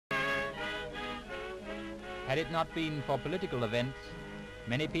Had it not been for political events,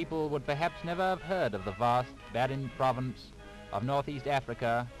 many people would perhaps never have heard of the vast, barren province of northeast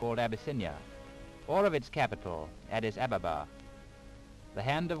Africa called Abyssinia, or of its capital, Addis Ababa. The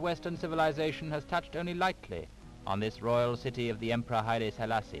hand of Western civilization has touched only lightly on this royal city of the Emperor Haile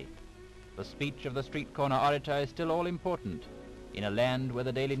Selassie. The speech of the street corner orator is still all important in a land where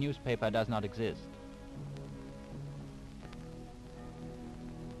the daily newspaper does not exist.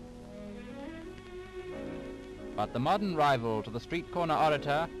 But the modern rival to the street corner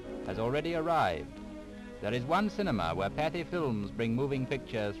orator has already arrived. There is one cinema where Pathé Films bring moving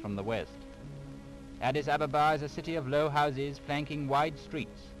pictures from the West. Addis Ababa is a city of low houses flanking wide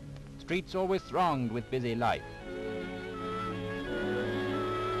streets, streets always thronged with busy life.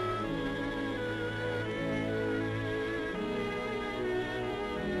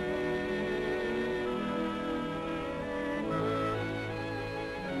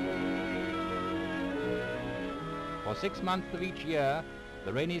 For 6 months of each year,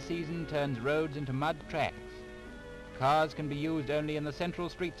 the rainy season turns roads into mud tracks. Cars can be used only in the central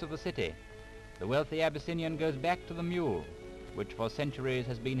streets of the city. The wealthy Abyssinian goes back to the mule, which for centuries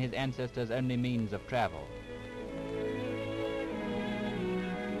has been his ancestors' only means of travel.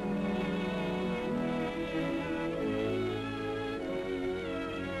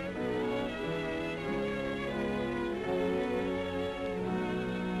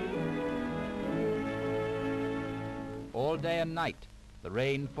 All day and night, the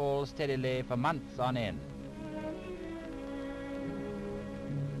rain falls steadily for months on end.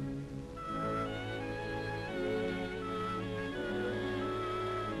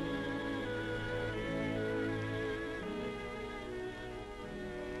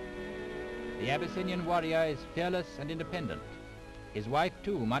 The Abyssinian warrior is fearless and independent. His wife,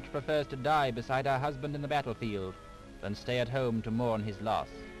 too, much prefers to die beside her husband in the battlefield than stay at home to mourn his loss.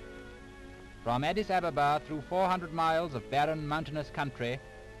 From Addis Ababa through 400 miles of barren mountainous country,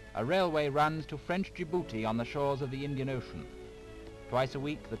 a railway runs to French Djibouti on the shores of the Indian Ocean. Twice a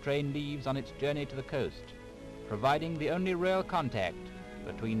week the train leaves on its journey to the coast, providing the only real contact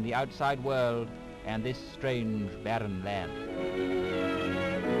between the outside world and this strange barren land.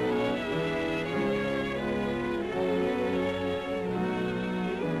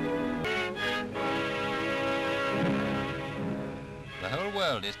 The whole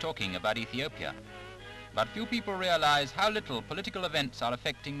world is talking about Ethiopia, but few people realize how little political events are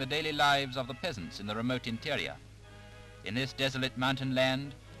affecting the daily lives of the peasants in the remote interior. In this desolate mountain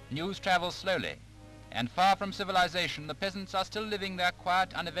land, news travels slowly, and far from civilization, the peasants are still living their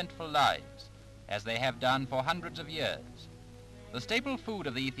quiet, uneventful lives, as they have done for hundreds of years. The staple food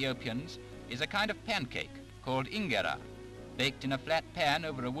of the Ethiopians is a kind of pancake called ingera, baked in a flat pan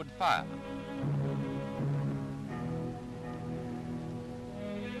over a wood fire.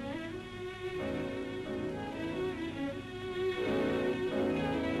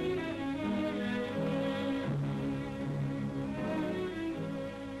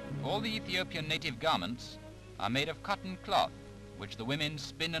 All the Ethiopian native garments are made of cotton cloth, which the women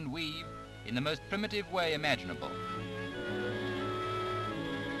spin and weave in the most primitive way imaginable.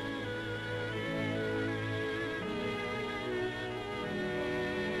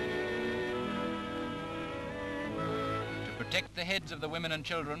 To protect the heads of the women and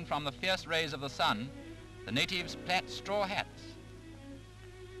children from the fierce rays of the sun, the natives plait straw hats.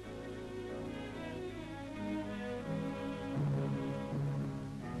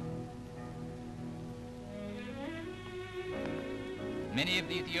 Many of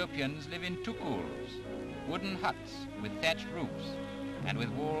the Ethiopians live in tukuls, wooden huts with thatched roofs and with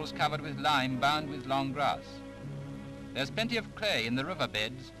walls covered with lime bound with long grass. There's plenty of clay in the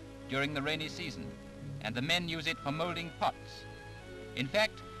riverbeds during the rainy season, and the men use it for molding pots. In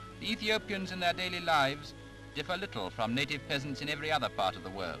fact, the Ethiopians in their daily lives differ little from native peasants in every other part of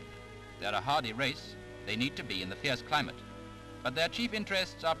the world. They're a hardy race, they need to be in the fierce climate, but their chief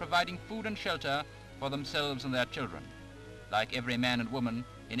interests are providing food and shelter for themselves and their children, like every man and woman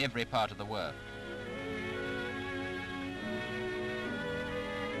in every part of the world.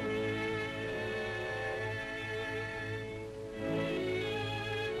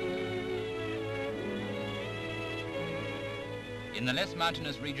 In the less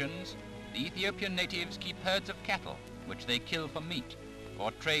mountainous regions, the Ethiopian natives keep herds of cattle, which they kill for meat,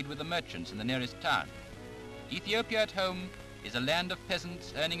 or trade with the merchants in the nearest town. Ethiopia at home is a land of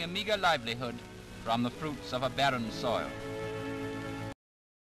peasants earning a meager livelihood from the fruits of a barren soil.